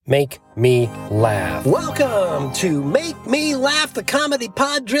Make Me Laugh. Welcome to Make Me Laugh, the comedy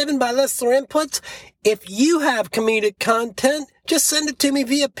pod driven by listener inputs. If you have comedic content, just send it to me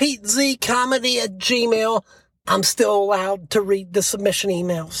via petezcomedy@gmail.com. I'm still allowed to read the submission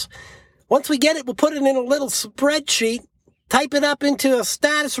emails. Once we get it, we'll put it in a little spreadsheet, type it up into a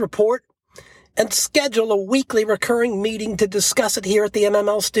status report, and schedule a weekly recurring meeting to discuss it here at the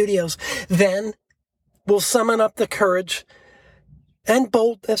MML studios. Then we'll summon up the courage and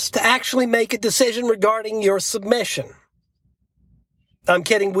boldness to actually make a decision regarding your submission. I'm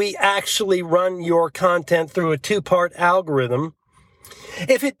kidding. We actually run your content through a 2-part algorithm.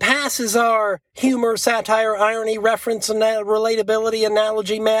 If it passes our humor, satire, irony, reference, and relatability,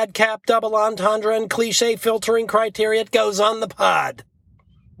 analogy, madcap, double entendre, and cliche filtering criteria, it goes on the pod.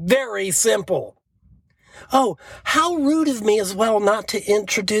 Very simple. Oh, how rude of me as well not to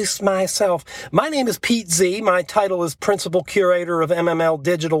introduce myself. My name is Pete Z. My title is Principal Curator of MML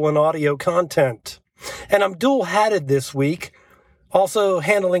Digital and Audio Content. And I'm dual-hatted this week, also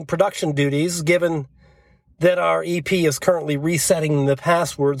handling production duties, given that our EP is currently resetting the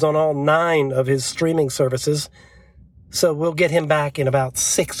passwords on all 9 of his streaming services. So we'll get him back in about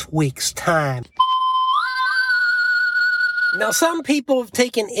 6 weeks' time. Now, some people have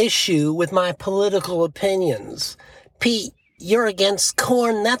taken issue with my political opinions. Pete, you're against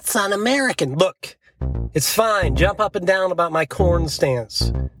corn. That's un-American. Look, it's fine. Jump up and down about my corn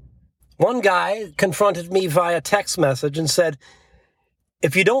stance. One guy confronted me via text message and said,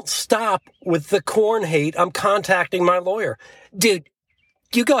 if you don't stop with the corn hate, I'm contacting my lawyer. Dude,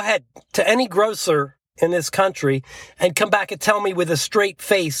 you go ahead to any grocer in this country and come back and tell me with a straight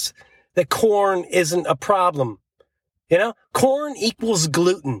face that corn isn't a problem. You know, corn equals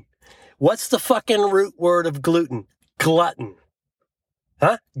gluten. What's the fucking root word of gluten? Glutton.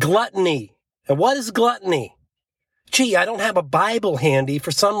 Huh? Gluttony. And what is gluttony? Gee, I don't have a Bible handy.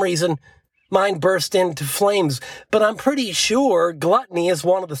 For some reason, mine burst into flames. But I'm pretty sure gluttony is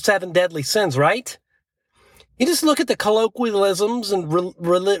one of the 7 deadly sins, right? You just look at the colloquialisms and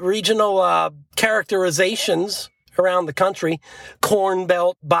regional characterizations around the country. Corn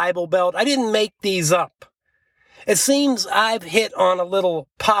belt, Bible belt. I didn't make these up. It seems I've hit on a little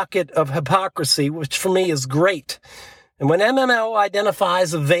pocket of hypocrisy, which for me is great. And when MML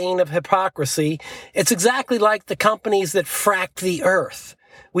identifies a vein of hypocrisy, it's exactly like the companies that fracked the earth.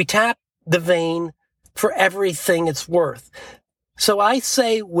 We tap the vein for everything it's worth. So I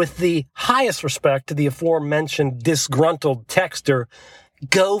say with the highest respect to the aforementioned disgruntled texter,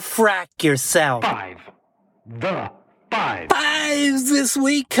 go frack yourself. Fives this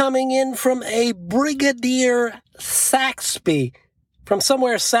week coming in from a Brigadier Saxby from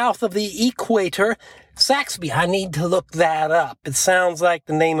somewhere south of the equator. Saxby, I need to look that up. It sounds like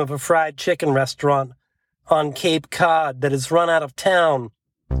the name of a fried chicken restaurant on Cape Cod that has run out of town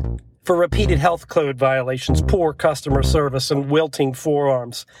for repeated health code violations, poor customer service, and wilting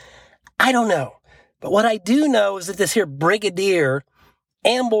forearms. I don't know. But what I do know is that this here Brigadier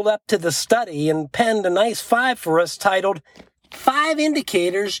ambled up to the study and penned a nice 5 for us titled 5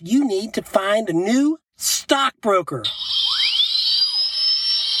 Indicators You Need to Find a New Stockbroker.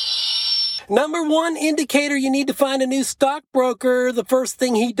 Number 1 indicator you need to find a new stockbroker. The first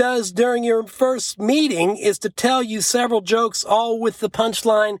thing he does during your first meeting is to tell you several jokes, all with the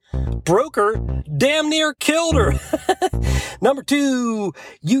punchline, broker damn near killed her. Number 2,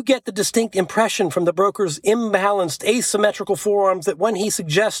 you get the distinct impression from the broker's imbalanced, asymmetrical forearms that when he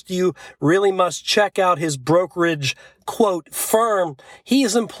suggests you really must check out his brokerage, quote, firm, he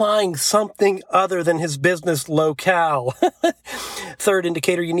is implying something other than his business locale. Third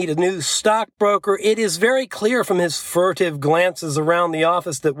indicator, you need a new stockbroker. It is very clear from his furtive glances around the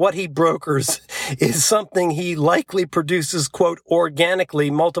office that what he brokers is something he likely produces, quote, organically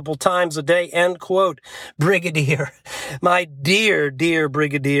multiple times a day, end quote. Brigadier, my dear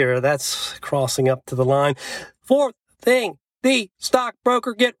Brigadier, that's crossing up to the line. Fourth thing, the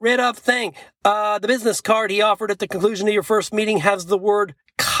stockbroker get rid of thing. The business card he offered at the conclusion of your first meeting has the word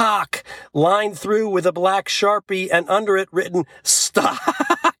cock lined through with a black Sharpie and under it written stock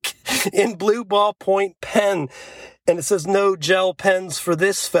in blue ballpoint pen. And it says no gel pens for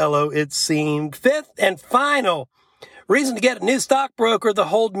this fellow, it seemed. Fifth and final reason to get a new stockbroker, the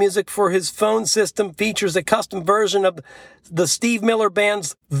hold music for his phone system features a custom version of the Steve Miller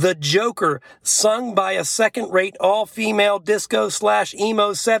Band's The Joker, sung by a second-rate all-female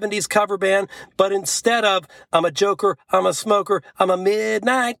disco/emo 70s cover band, but instead of I'm a joker, I'm a smoker, I'm a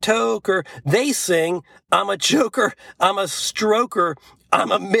midnight toker, they sing I'm a joker, I'm a stroker,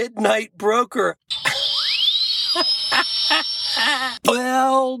 I'm a midnight broker.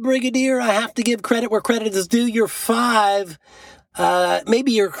 Well, Brigadier, I have to give credit where credit is due. You're 5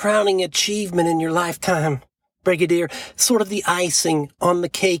 maybe your crowning achievement in your lifetime, Brigadier, sort of the icing on the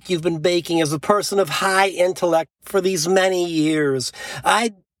cake you've been baking as a person of high intellect for these many years.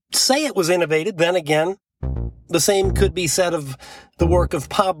 I'd say it was innovative. Then again, the same could be said of the work of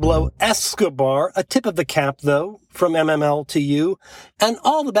Pablo Escobar. A tip of the cap, though, from MML to you. And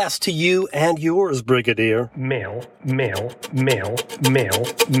all the best to you and yours, Brigadier. Mail, mail, mail, mail,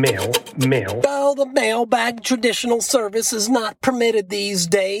 mail, mail. Well, the mailbag traditional service is not permitted these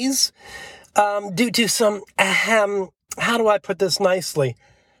days due to some, how do I put this nicely?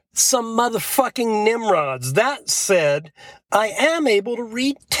 Some motherfucking nimrods. That said, I am able to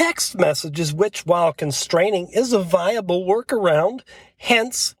read text messages, which, while constraining, is a viable workaround.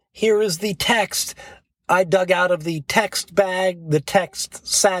 Hence, here is the text I dug out of the text bag, the text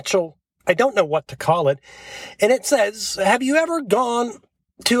satchel. I don't know what to call it. And it says, have you ever gone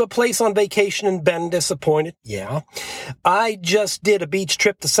to a place on vacation and been disappointed? Yeah. I just did a beach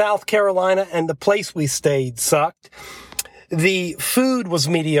trip to South Carolina, and the place we stayed sucked. The food was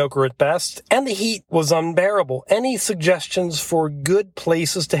mediocre at best, and the heat was unbearable. Any suggestions for good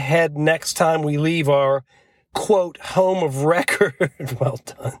places to head next time we leave our, quote, home of record? Well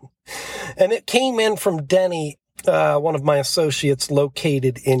done. And it came in from Denny, one of my associates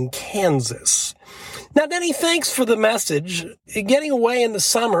located in Kansas. Now, Denny, thanks for the message. Getting away in the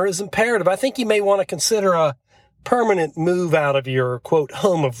summer is imperative. I think you may want to consider a permanent move out of your, quote,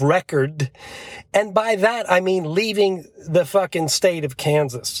 home of record. And by that, I mean leaving the fucking state of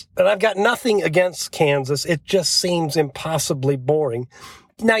Kansas. And I've got nothing against Kansas. It just seems impossibly boring.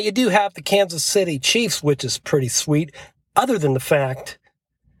 Now, you do have the Kansas City Chiefs, which is pretty sweet, other than the fact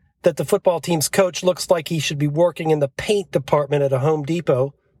that the football team's coach looks like he should be working in the paint department at a Home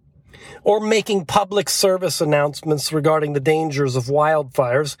Depot or making public service announcements regarding the dangers of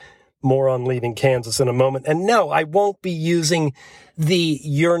wildfires. More on leaving Kansas in a moment. And no, I won't be using the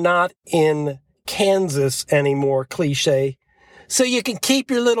 "you're not in Kansas anymore" cliche. So you can keep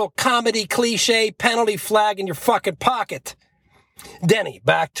your little comedy cliche penalty flag in your fucking pocket. Denny,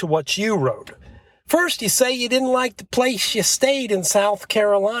 back to what you wrote. First, you say you didn't like the place you stayed in South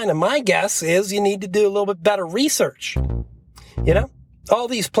Carolina. My guess is you need to do a little bit better research. You know, all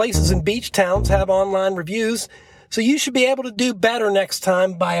these places in beach towns have online reviews. So you should be able to do better next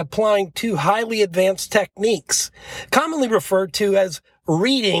time by applying two highly advanced techniques, commonly referred to as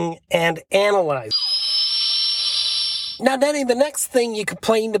reading and analyzing. Now, Denny, the next thing you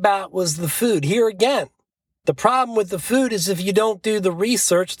complained about was the food. Here again, the problem with the food is if you don't do the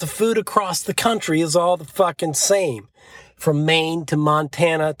research, the food across the country is all the fucking same. From Maine to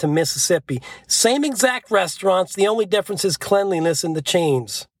Montana to Mississippi. Same exact restaurants, the only difference is cleanliness in the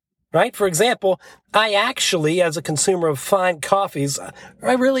chains. Right? For example, I actually, as a consumer of fine coffees,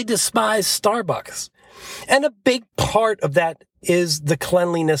 I really despise Starbucks. And a big part of that is the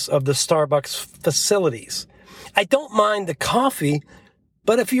cleanliness of the Starbucks facilities. I don't mind the coffee,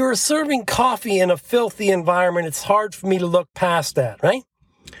 but if you're serving coffee in a filthy environment, it's hard for me to look past that, right?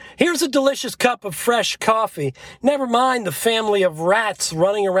 Here's a delicious cup of fresh coffee. Never mind the family of rats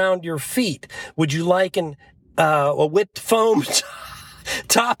running around your feet. Would you like a whipped foam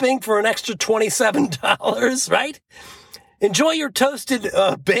topping for an extra $27, right? Enjoy your toasted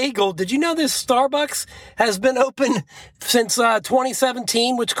bagel. Did you know this Starbucks has been open since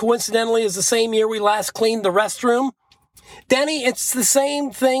 2017, which coincidentally is the same year we last cleaned the restroom? Denny, it's the same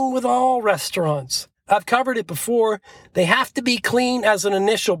thing with all restaurants. I've covered it before. They have to be clean as an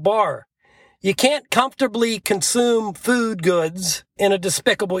initial bar. You can't comfortably consume food goods in a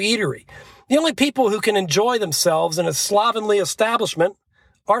despicable eatery. The only people who can enjoy themselves in a slovenly establishment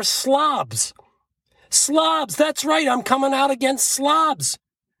are slobs. Slobs, that's right, I'm coming out against slobs.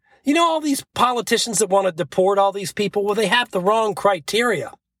 You know all these politicians that want to deport all these people? Well, they have the wrong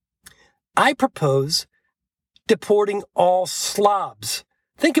criteria. I propose deporting all slobs.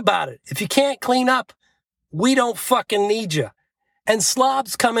 Think about it. If you can't clean up, we don't fucking need you. And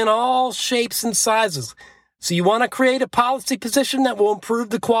slobs come in all shapes and sizes. So you want to create a policy position that will improve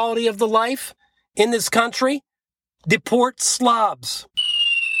the quality of the life in this country? Deport slobs.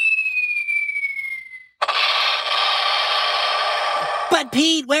 But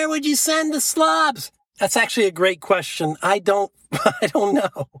Pete, where would you send the slobs? That's actually a great question. I don't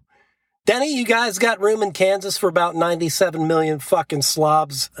know. Denny, you guys got room in Kansas for about 97 million fucking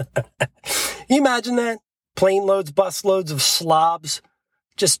slobs. You imagine that? Plane loads, bus loads of slobs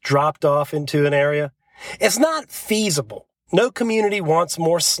just dropped off into an area. It's not feasible. No community wants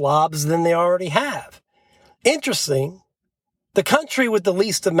more slobs than they already have. Interesting, The country with the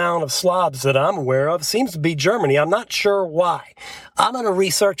least amount of slobs that I'm aware of seems to be Germany. I'm not sure why. I'm going to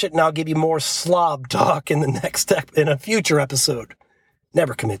research it and I'll give you more slob talk in in a future episode.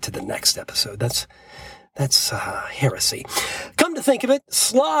 Never commit to the next episode. That's heresy. Come to think of it,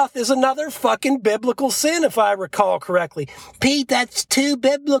 sloth is another fucking biblical sin, if I recall correctly. Pete, that's 2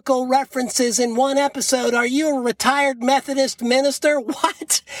 biblical references in one episode. Are you a retired Methodist minister?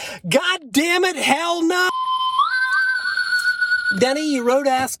 What? God damn it, hell no! Denny, you wrote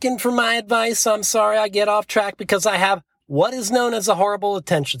asking for my advice. I'm sorry I get off track because I have what is known as a horrible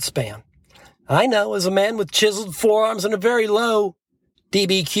attention span. I know, as a man with chiseled forearms and a very low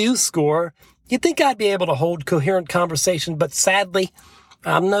DBQ score, you'd think I'd be able to hold coherent conversation, but sadly,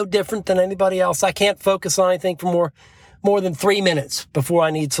 I'm no different than anybody else. I can't focus on anything for more than 3 minutes before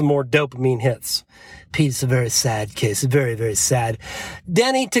I need some more dopamine hits. Pete's a very sad case, very, very sad.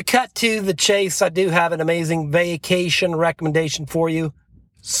 Denny, to cut to the chase, I do have an amazing vacation recommendation for you.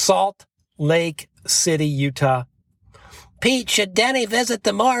 Salt Lake City, Utah. Pete, should Denny visit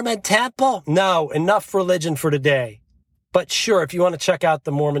the Mormon temple? No, enough religion for today. But sure, if you want to check out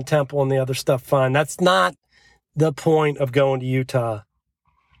the Mormon temple and the other stuff, fine. That's not the point of going to Utah.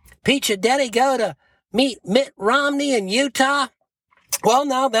 Pete, should Denny go to meet Mitt Romney in Utah? Well,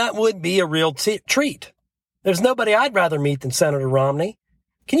 now that would be a real treat. There's nobody I'd rather meet than Senator Romney.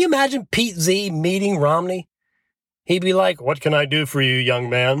 Can you imagine Pete Z meeting Romney? He'd be like, "What can I do for you, young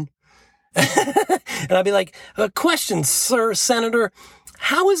man?" And I'd be like, "Question, sir, Senator.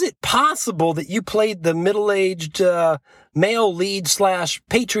 How is it possible that you played the middle-aged male lead /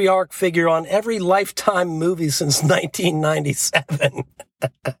 patriarch figure on every Lifetime movie since 1997?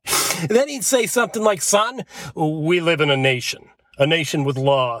 Then he'd say something like, "Son, we live in a nation with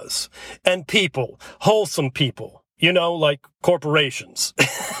laws and people, wholesome people, like corporations."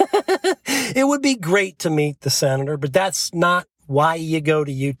 It would be great to meet the senator, but that's not why you go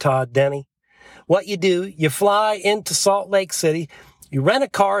to Utah, Denny. What you do, you fly into Salt Lake City, you rent a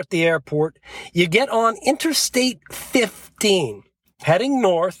car at the airport, you get on Interstate 15, heading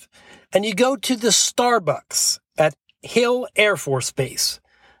north, and you go to the Starbucks at Hill Air Force Base.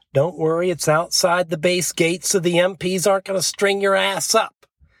 Don't worry, it's outside the base gate, so the MPs aren't going to string your ass up.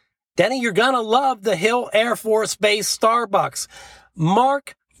 Denny, you're going to love the Hill Air Force Base Starbucks.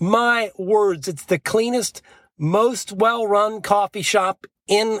 Mark my words, it's the cleanest, most well-run coffee shop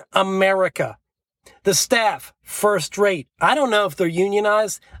in America. The staff, first rate. I don't know if they're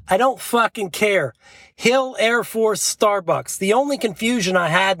unionized. I don't fucking care. Hill Air Force Starbucks. The only confusion I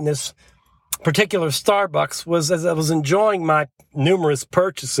had in this particular Starbucks was as I was enjoying my numerous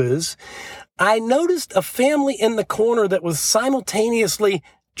purchases, I noticed a family in the corner that was simultaneously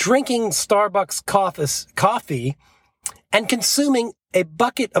drinking Starbucks coffee and consuming a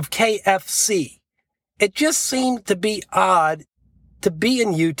bucket of KFC. It just seemed to be odd to be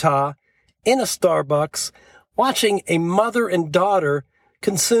in Utah in a Starbucks watching a mother and daughter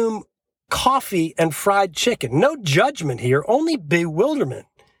consume coffee and fried chicken. No judgment here, only bewilderment.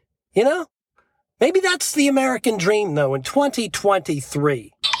 Maybe that's the American dream, though, in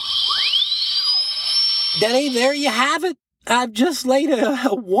 2023. Denny, there you have it. I've just laid a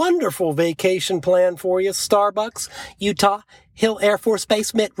wonderful vacation plan for you. Starbucks, Utah, Hill Air Force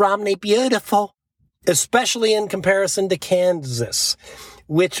Base, Mitt Romney, beautiful. Especially in comparison to Kansas,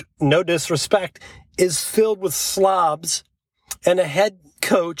 which, no disrespect, is filled with slobs and a head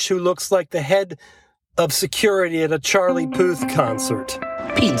coach who looks like the head of security at a Charlie Puth concert.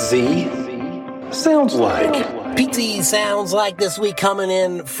 Pete Z sounds like. Pete Z sounds like this week coming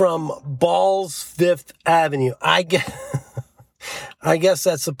in from Balls Fifth Avenue. I guess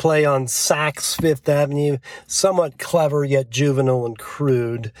that's a play on Saks Fifth Avenue. Somewhat clever, yet juvenile and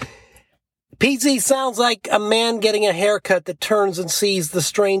crude. Pete Z sounds like a man getting a haircut that turns and sees the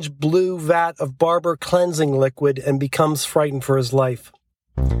strange blue vat of barber cleansing liquid and becomes frightened for his life.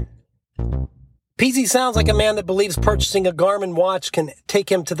 Pete Z sounds like a man that believes purchasing a Garmin watch can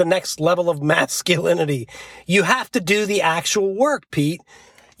take him to the next level of masculinity. You have to do the actual work, Pete.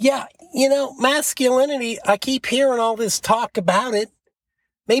 Yeah, masculinity, I keep hearing all this talk about it.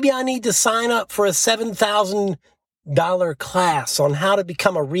 Maybe I need to sign up for a $7,000 class on how to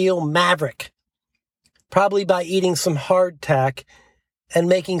become a real maverick. Probably by eating some hardtack and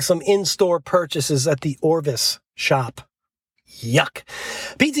making some in-store purchases at the Orvis shop. Yuck.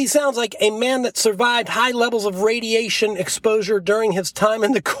 Pete Z sounds like a man that survived high levels of radiation exposure during his time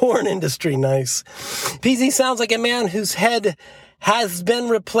in the corn industry. Nice. Pete Z sounds like a man whose head has been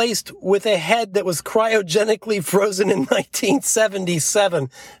replaced with a head that was cryogenically frozen in 1977.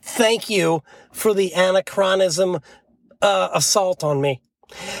 Thank you for the anachronism assault on me.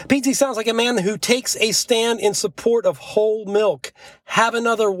 Pete Z sounds like a man who takes a stand in support of whole milk. Have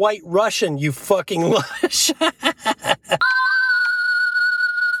another White Russian, you fucking lush.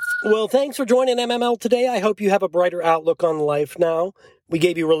 Well, thanks for joining MML today. I hope you have a brighter outlook on life now. We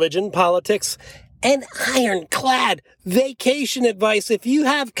gave you religion, politics, and ironclad vacation advice. If you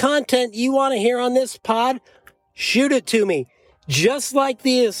have content you want to hear on this pod, shoot it to me. Just like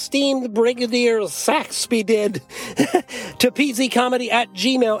the esteemed Brigadier Saxby did to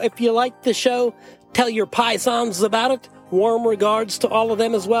petezcomedy@gmail.com. If you like the show, tell your paisans about it. Warm regards to all of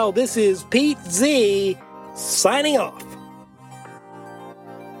them as well. This is Pete Z signing off.